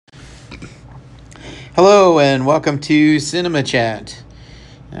Hello and welcome to Cinema Chat.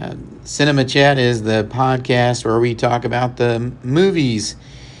 Cinema Chat is the podcast where we talk about the movies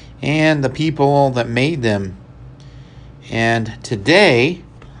and the people that made them. And today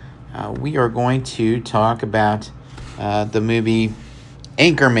we are going to talk about the movie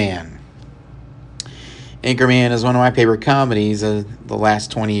Anchorman. Anchorman is one of my favorite comedies of the last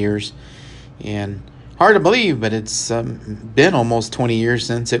 20 years. And hard to believe, but it's been almost 20 years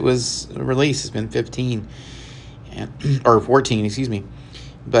since it was released. It's been 15 or 14, excuse me.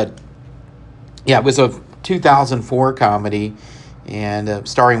 But yeah, it was a 2004 comedy and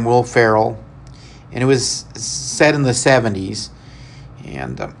starring Will Ferrell, and it was set in the 70s.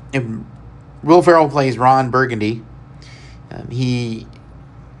 And Will Ferrell plays Ron Burgundy. He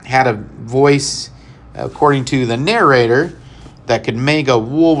had a voice, according to the narrator, that could make a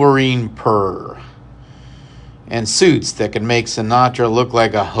Wolverine purr, and suits that could make Sinatra look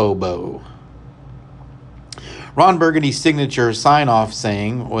like a hobo. Ron Burgundy's signature sign-off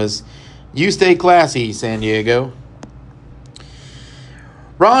saying was, "You stay classy, San Diego."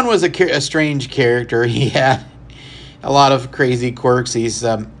 Ron was a strange character. He had a lot of crazy quirks. He's,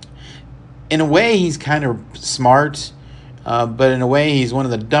 in a way, he's kind of smart, but in a way, he's one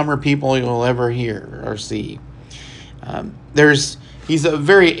of the dumber people you'll ever hear or see. He's a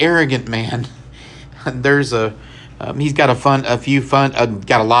very arrogant man. He's got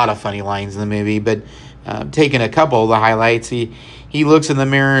got a lot of funny lines in the movie, but taking a couple of the highlights, he looks in the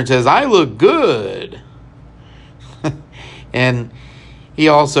mirror and says, "I look good." And he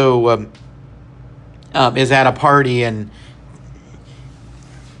also is at a party and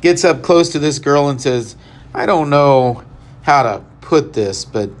gets up close to this girl and says, "I don't know how to put this,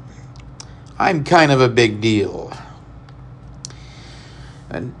 but I'm kind of a big deal."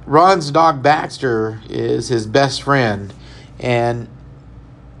 And Ron's dog Baxter is his best friend, and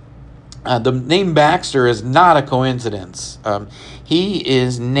the name Baxter is not a coincidence. He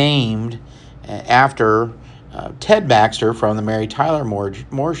is named after Ted Baxter from the Mary Tyler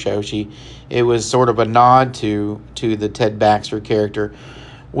Moore Show. It was sort of a nod to the Ted Baxter character,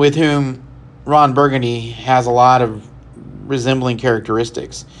 with whom Ron Burgundy has a lot of resembling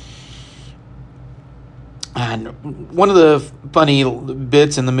characteristics. And one of the funny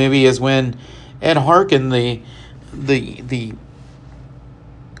bits in the movie is when Ed Harkin, the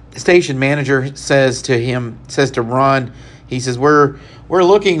station manager, says to Ron, he says, "We're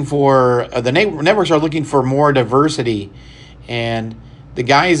looking for the networks are looking for more diversity," and the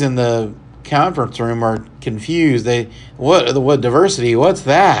guys in the conference room are confused. What diversity? What's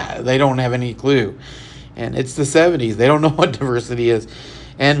that? They don't have any clue, and it's the 70s. They don't know what diversity is,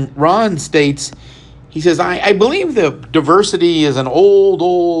 and Ron states. He says, I believe the diversity is an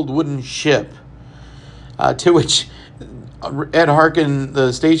old wooden ship. To which Ed Harkin,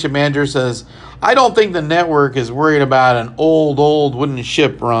 the station manager, says, "I don't think the network is worried about an old wooden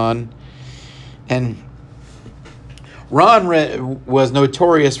ship, Ron." And Ron was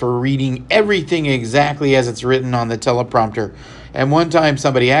notorious for reading everything exactly as it's written on the teleprompter. And one time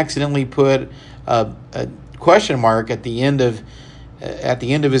somebody accidentally put a question mark at the end of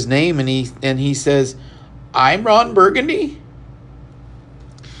his name, and he says, "I'm Ron Burgundy."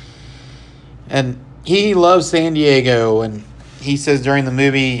 And he loves San Diego, and he says during the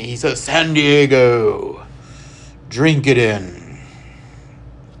movie, he says, "San Diego, drink it in."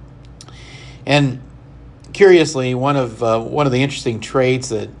 And curiously, one of the interesting traits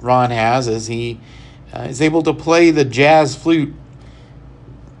that Ron has is he is able to play the jazz flute,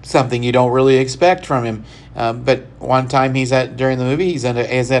 something you don't really expect from him. But one time during the movie, he's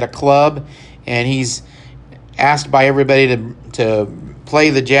at a club, and he's asked by everybody to play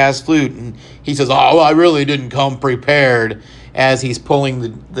the jazz flute, and he says, "Oh, I really didn't come prepared," as he's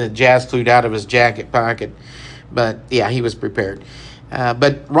pulling the jazz flute out of his jacket pocket. But yeah, he was prepared.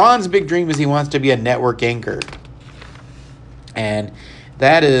 But Ron's big dream is he wants to be a network anchor, and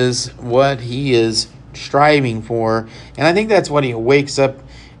that is what he is striving for, and I think that's what he wakes up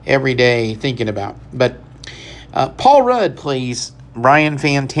every day thinking about. But Paul Rudd plays Brian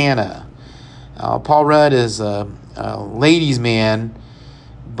Fantana. Paul Rudd is a ladies' man,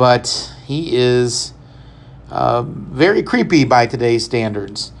 but he is very creepy by today's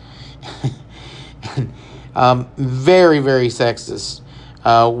standards. Very, very sexist.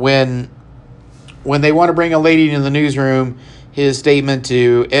 When they want to bring a lady into the newsroom, his statement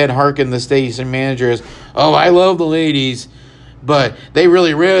to Ed Harkin, the station manager, is, "Oh, I love the ladies, but they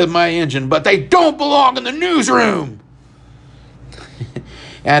really rev my engine, but they don't belong in the newsroom."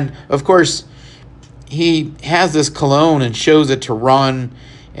 And, of course, he has this cologne and shows it to Ron,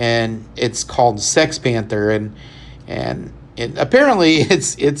 and it's called Sex Panther, and apparently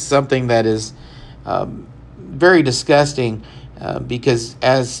it's something that is very disgusting because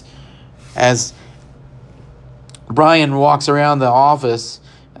as Brian walks around the office,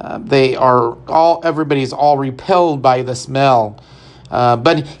 everybody's all repelled by the smell.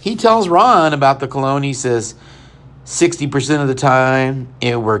 But he tells Ron about the cologne. He says, 60% of the time,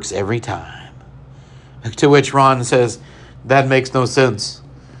 it works every time. To which Ron says, that makes no sense.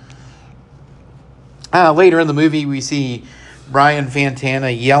 Later in the movie, we see Brian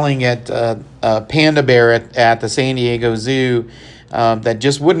Fantana yelling at a panda bear at the San Diego Zoo that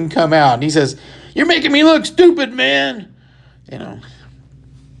just wouldn't come out. And he says, "You're making me look stupid, man." You know.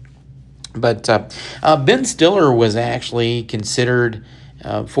 But Ben Stiller was actually considered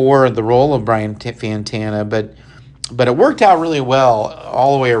for the role of Brian Fantana, but it worked out really well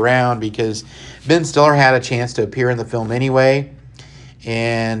all the way around because Ben Stiller had a chance to appear in the film anyway,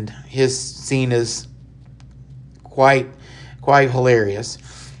 and his scene is quite hilarious.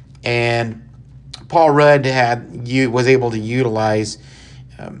 And Paul Rudd was able to utilize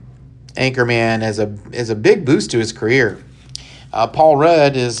Anchorman as a big boost to his career. Paul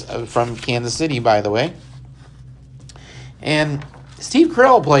Rudd is from Kansas City, by the way. And Steve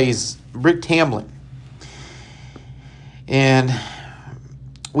Carell plays Rick Tamblyn. And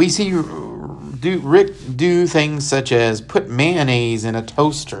we see Rick do things such as put mayonnaise in a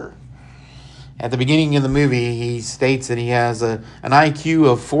toaster. At the beginning of the movie, he states that he has an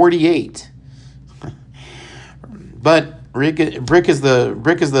IQ of 48. But Rick is the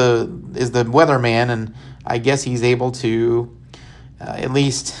weatherman, and I guess he's able to at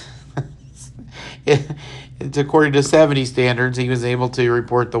least, it's according to 70 standards, he was able to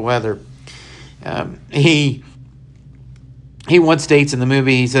report the weather. He once states in the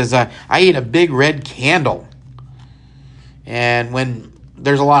movie, he says, I ate a big red candle. And when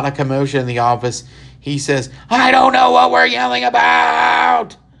there's a lot of commotion in the office, he says, I don't know what we're yelling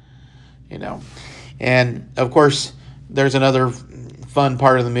about. You know. And, of course, there's another fun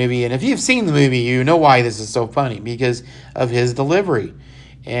part of the movie. And if you've seen the movie, you know why this is so funny, because of his delivery.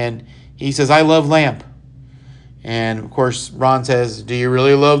 And he says, I love lamp. And, of course, Ron says, do you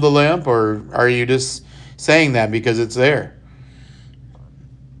really love the lamp, or are you just saying that because it's there?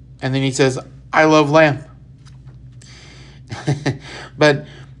 And then he says, I love lamp. But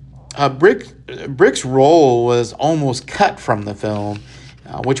Brick's role was almost cut from the film,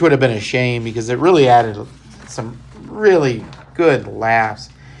 which would have been a shame because it really added some really good laughs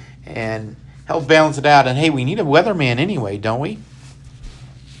and helped balance it out. And hey, we need a weatherman anyway, don't we?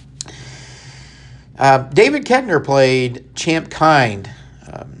 David Koechner played Champ Kind.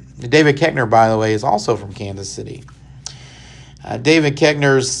 David Koechner, by the way, is also from Kansas City. David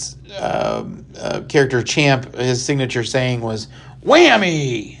Koechner's character Champ, his signature saying was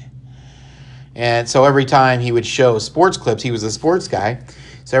whammy. And so every time he would show sports clips, he was a sports guy.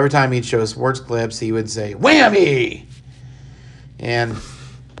 So every time he'd show sports clips, he would say whammy. And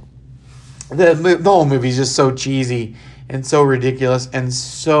the whole movie is just so cheesy and so ridiculous and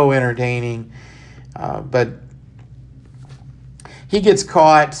so entertaining. But he gets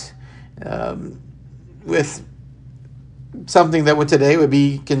caught with something that today would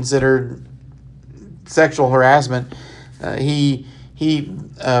be considered sexual harassment. He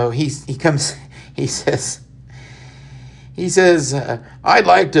says, I'd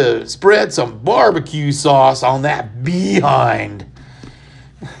like to spread some barbecue sauce on that behind.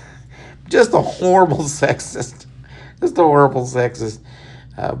 Just a horrible sexist.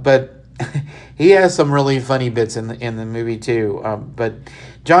 But he has some really funny bits in the movie too. But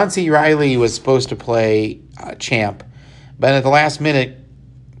John C. Reilly was supposed to play Champ, but at the last minute,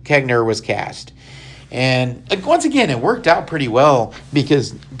 Koechner was cast. And once again, it worked out pretty well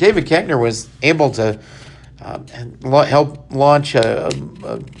because David Koechner was able to help launch a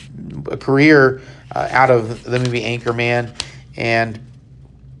career out of the movie Anchorman, and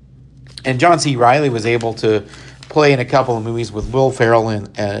John C. Reilly was able to play in a couple of movies with Will Ferrell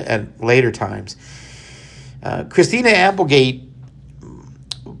at later times. Christina Applegate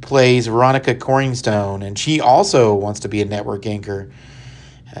plays Veronica Corningstone, and she also wants to be a network anchor.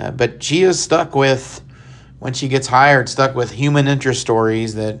 But she is when she gets hired, stuck with human interest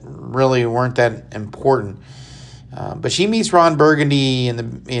stories that really weren't that important. But she meets Ron Burgundy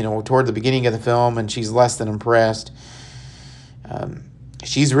toward the beginning of the film, and she's less than impressed.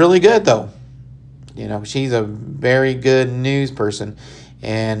 She's really good, though. She's a very good news person,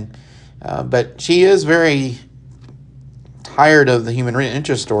 but she is very tired of the human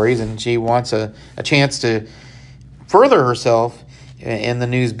interest stories, and she wants a chance to further herself in the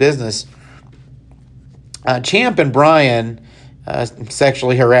news business. Champ and Brian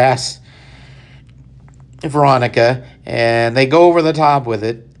sexually harass Veronica, and they go over the top with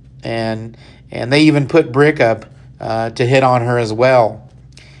it, and And they even put Brick up to hit on her as well.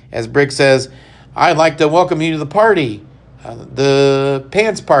 As Brick says, "I'd like to welcome you to the party, the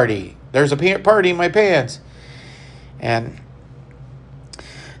pants party. There's a party in my pants." And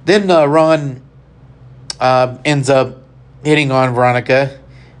then Ron ends up hitting on Veronica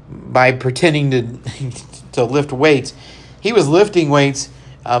by pretending to lift weights. He was lifting weights,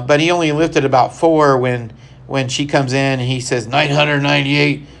 but he only lifted about 4 when she comes in and he says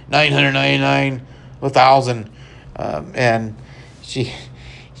 998, 999, 1,000, and she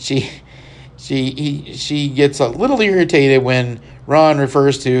gets a little irritated when Ron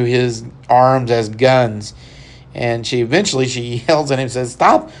refers to his arms as guns, and she yells at him and says,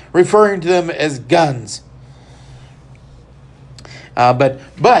 "Stop referring to them as guns."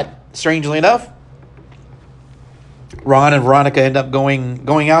 But strangely enough, Ron and Veronica end up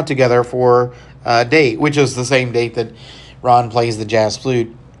going out together for a date, which is the same date that Ron plays the jazz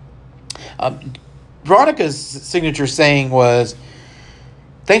flute. Veronica's signature saying was,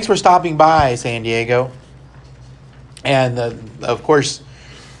 "Thanks for stopping by, San Diego." And of course,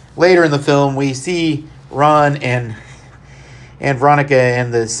 later in the film, we see Ron and Veronica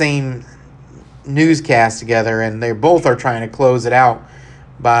in the same newscast together, and they both are trying to close it out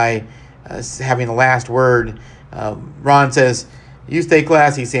by having the last word. Ron says, "You stay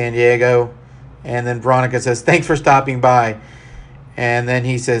classy, San Diego," and then Veronica says, "Thanks for stopping by," and then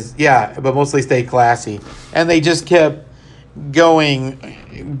he says, "Yeah, but mostly stay classy," and they just kept going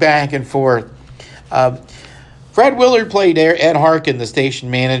back and forth. Fred Willard played Ed Harkin, the station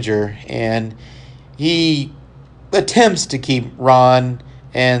manager, and he attempts to keep Ron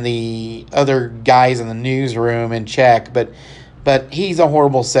and the other guys in the newsroom in check, but he's a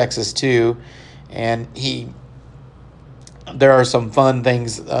horrible sexist too, and there are some fun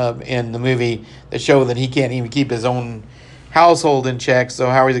things in the movie that show that he can't even keep his own household in check, so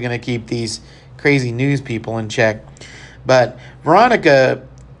how is he going to keep these crazy news people in check? But Veronica,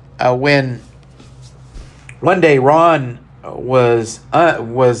 when one day Ron was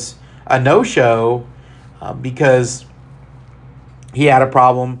a no-show because he had a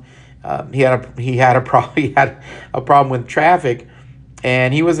problem. He had a problem with traffic,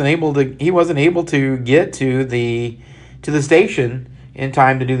 and he wasn't able to get to the station in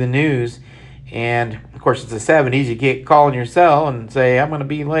time to do the news. And of course, it's the 70s. You can't call in your cell and say, "I'm going to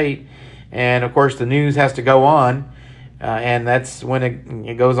be late." And of course, the news has to go on, and that's when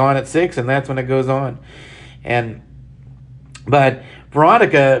it goes on at 6, and that's when it goes on. But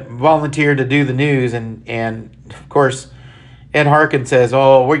Veronica volunteered to do the news, and of course, Ed Harkin says,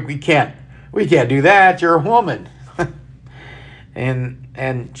 "Oh, we can't do that. You're a woman."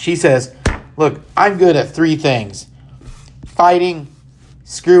 and she says, "Look, I'm good at 3 things: fighting,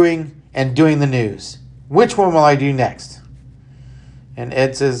 screwing, and doing the news. Which one will I do next?" And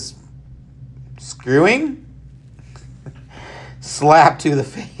Ed says, "Screwing?" Slap to the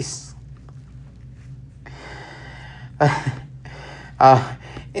face.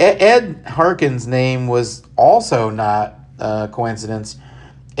 Ed Harkin's name was also not a coincidence.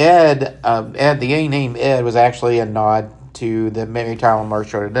 The name Ed was actually a nod to the Mary Tyler Moore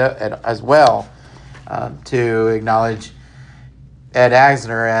Show as well, to acknowledge Ed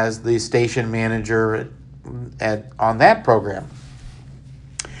Asner as the station manager on that program.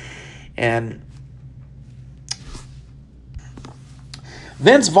 And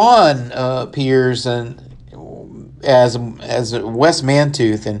Vince Vaughn appears as Wes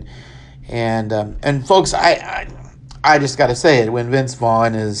Mantooth, and folks, I just got to say it, when Vince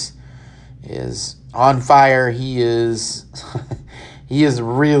Vaughn is on fire, he is he is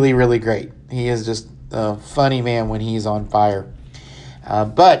really, really great. He is just a funny man when he's on fire.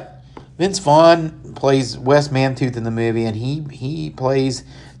 But Vince Vaughn plays Wes Mantooth in the movie, and he plays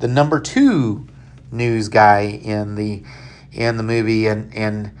the number 2 news guy in the movie,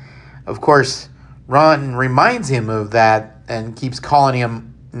 and of course Ron reminds him of that and keeps calling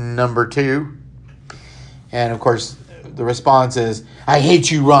him number 2. And of course the response is, "I hate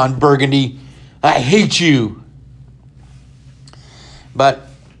you, Ron Burgundy. I hate you." But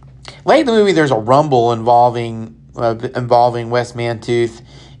late in the movie, there's a rumble involving Wes Mantooth,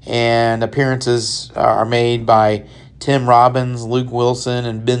 and appearances are made by Tim Robbins, Luke Wilson,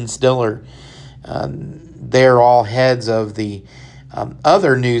 and Ben Stiller. They're all heads of the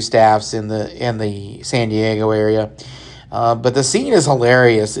other news staffs in the San Diego area. But the scene is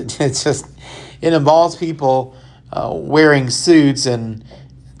hilarious. It involves people wearing suits and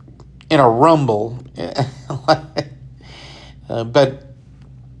in a rumble, but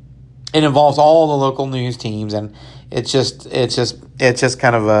it involves all the local news teams, and it's just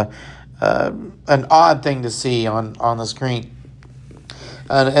kind of an odd thing to see on the screen.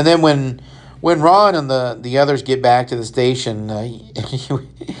 And then when when Ron and the others get back to the station,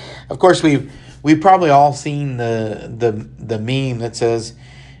 of course we've probably all seen the meme that says,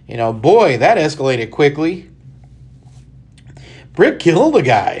 boy, that escalated quickly. Brick killed a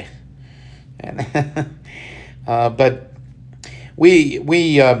guy, and but we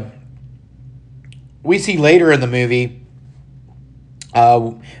see later in the movie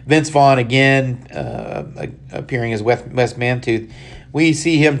Vince Vaughn again appearing as Wes Mantooth. We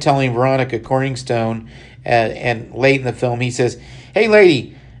see him telling Veronica Corningstone, and late in the film, he says, "Hey,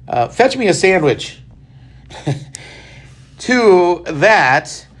 lady, fetch me a sandwich." To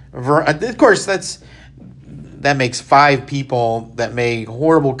that, of course, that makes 5 people that made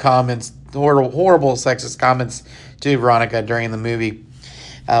horrible comments, horrible sexist comments to Veronica during the movie.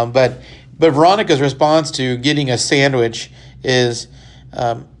 But Veronica's response to getting a sandwich is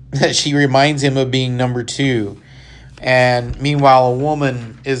that she reminds him of being number 2. And meanwhile, a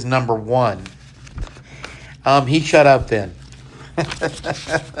woman is number 1. He shut up then.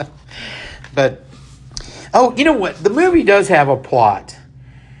 But, you know what? The movie does have a plot.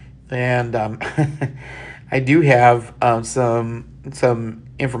 And I do have some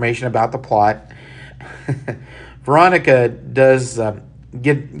information about the plot. Veronica does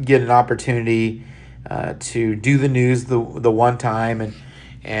get an opportunity to do the news the one time,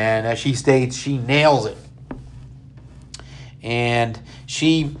 and as she states, she nails it. And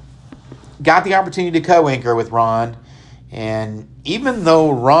she got the opportunity to co-anchor with Ron, and even though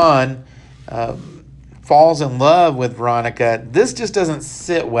Ron falls in love with Veronica, this just doesn't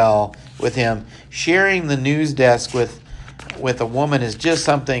sit well with him. Sharing the news desk with a woman is just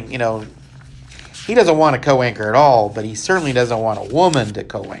something, he doesn't want to co-anchor at all, but he certainly doesn't want a woman to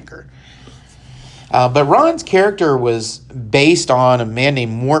co-anchor. But Ron's character was based on a man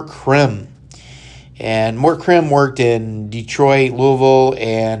named Mort Krim. And Mort Krim worked in Detroit, Louisville,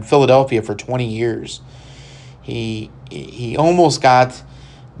 and Philadelphia for 20 years. He almost got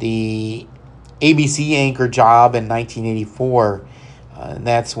the ABC anchor job in 1984. And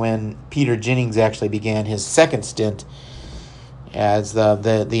that's when Peter Jennings actually began his second stint as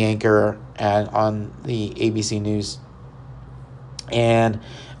the anchor on the ABC News. And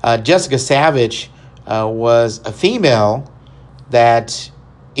Jessica Savage was a female that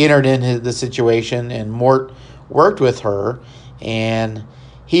entered into the situation, and Mort worked with her, and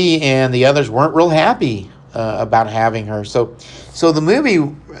he and the others weren't real happy about having her. So the movie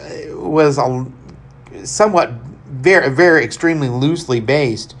was somewhat very, very extremely loosely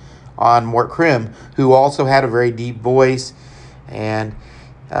based on Mort Krim, who also had a very deep voice. And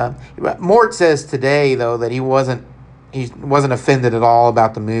Mort says today, though, that he wasn't offended at all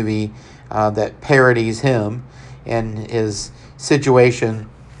about the movie that parodies him and his situation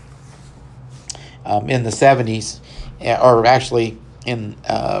in the 70s, or actually it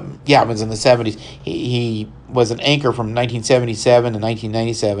was in the 70s. He was an anchor from 1977 to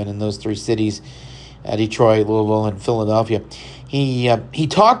 1997 in those 3 cities, Detroit, Louisville, and Philadelphia. He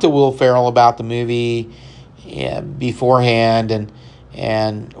talked to Will Ferrell about the movie beforehand,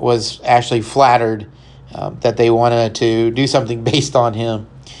 and was actually flattered that they wanted to do something based on him.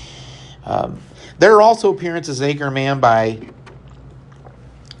 There are also appearances as Anchorman by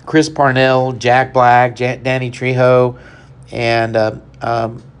Chris Parnell, Jack Black, Danny Trejo, and an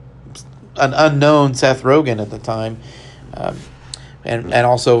unknown Seth Rogen at the time, and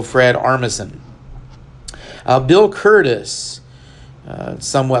also Fred Armisen. Bill Curtis,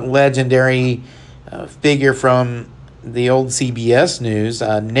 somewhat legendary figure from the old CBS News,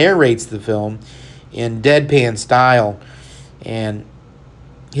 narrates the film in deadpan style, and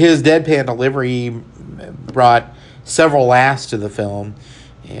his deadpan delivery brought several laughs to the film.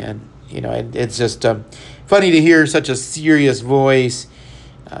 And it's just funny to hear such a serious voice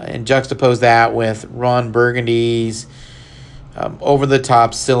and juxtapose that with Ron Burgundy's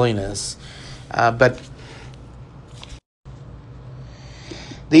over-the-top silliness. But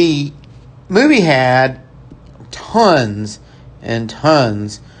the movie had tons and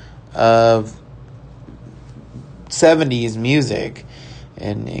tons of 70s music,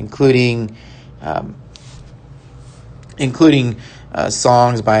 and including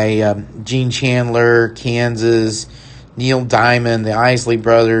songs by Gene Chandler, Kansas, Neil Diamond, the Isley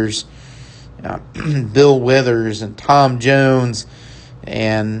Brothers, Bill Withers, and Tom Jones,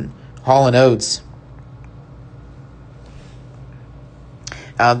 and Hall & Oates.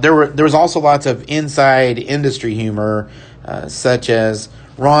 There was also lots of inside industry humor, such as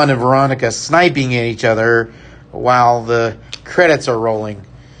Ron and Veronica sniping at each other while the credits are rolling.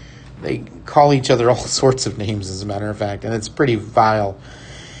 They call each other all sorts of names, as a matter of fact, and it's pretty vile.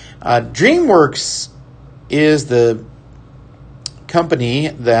 DreamWorks is the company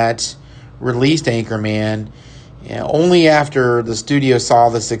that released Anchorman, only after the studio saw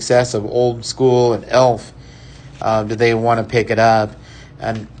the success of Old School and Elf did they want to pick it up.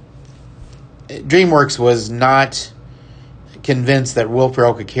 And DreamWorks was not convinced that Will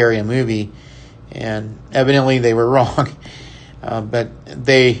Ferrell could carry a movie, and evidently they were wrong. But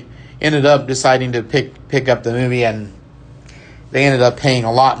they ended up deciding to pick up the movie, and they ended up paying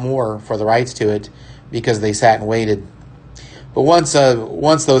a lot more for the rights to it because they sat and waited. But once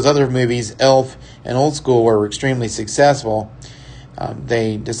those other movies, Elf and Old School, were extremely successful,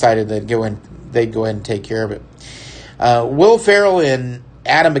 they decided they'd go ahead and take care of it. Will Ferrell and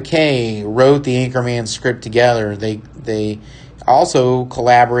Adam McKay wrote the Anchorman script together. They also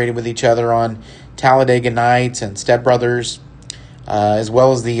collaborated with each other on Talladega Nights and Step Brothers, as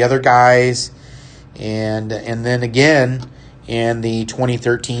well as the other guys, and then again in the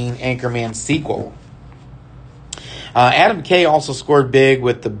 2013 Anchorman sequel. Adam McKay also scored big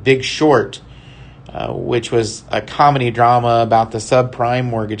with The Big Short, which was a comedy drama about the subprime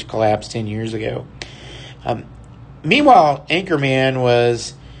mortgage collapse 10 years ago. Meanwhile, Anchorman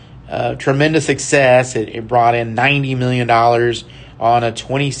was a tremendous success. It brought in $90 million on a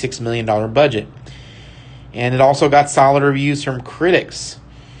 $26 million budget. And it also got solid reviews from critics.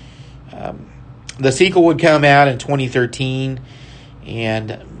 The sequel would come out in 2013,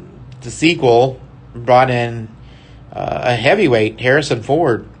 and the sequel brought in a heavyweight, Harrison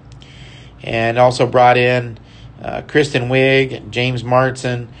Ford, and also brought in Kristen Wiig, James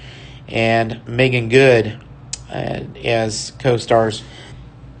Marsden, and Megan Good as co-stars.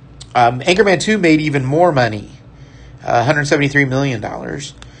 Anchorman 2 made even more money, $173 million,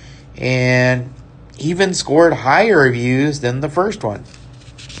 and even scored higher reviews than the first one,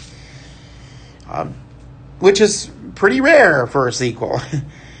 which is pretty rare for a sequel.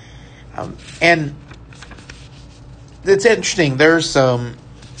 And it's interesting. There's some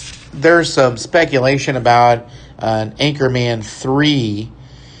speculation about an Anchorman 3,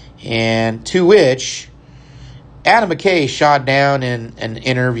 and to which Adam McKay shot down in an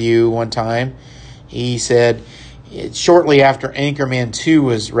interview one time. He said, shortly after Anchorman 2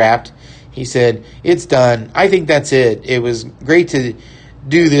 was wrapped, he said, "It's done. I think that's it. It was great to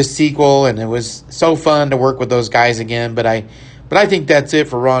do this sequel, and it was so fun to work with those guys again, but I think that's it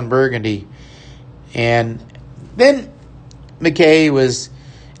for Ron Burgundy." And then McKay was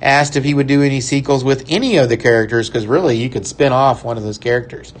asked if he would do any sequels with any of the characters, because really you could spin off one of those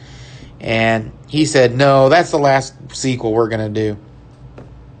characters. And he said, "No, that's the last sequel we're going to do."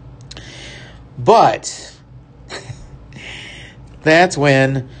 But that's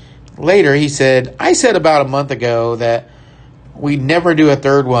when later he said, "I said about a month ago that we'd never do a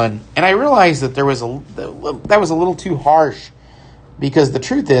third one." And I realized that that was a little too harsh, because the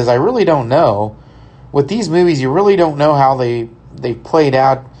truth is, I really don't know. With these movies, you really don't know how they played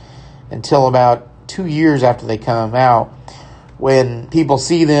out until about 2 years after they come out, when people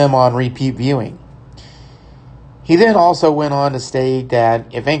see them on repeat viewing. He then also went on to state that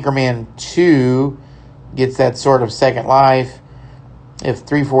if Anchorman 2 gets that sort of second life, if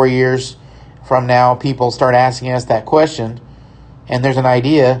 3-4 years from now people start asking us that question and there's an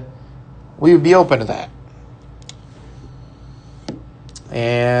idea, we would be open to that.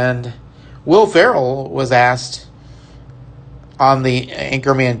 And Will Ferrell was asked on the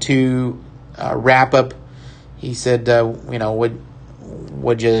Anchorman 2 wrap-up. He said, would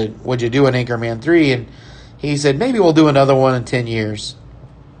you do an Anchorman 3? And he said, maybe we'll do another one in 10 years.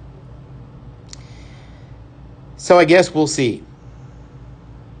 So I guess we'll see.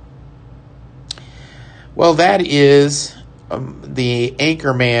 Well, that is the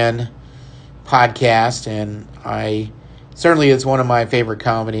Anchorman podcast, and it's one of my favorite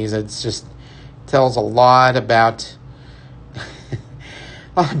comedies. It's just tells a lot about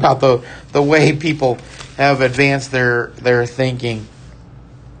the way people have advanced their thinking.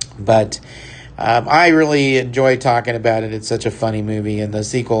 But I really enjoy talking about it. It's such a funny movie, and the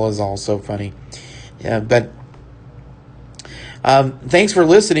sequel is also funny. But thanks for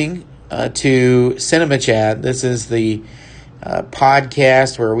listening to Cinema Chat. This is the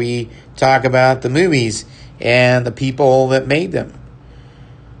podcast where we talk about the movies and the people that made them.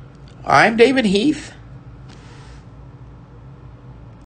 I'm David Heath.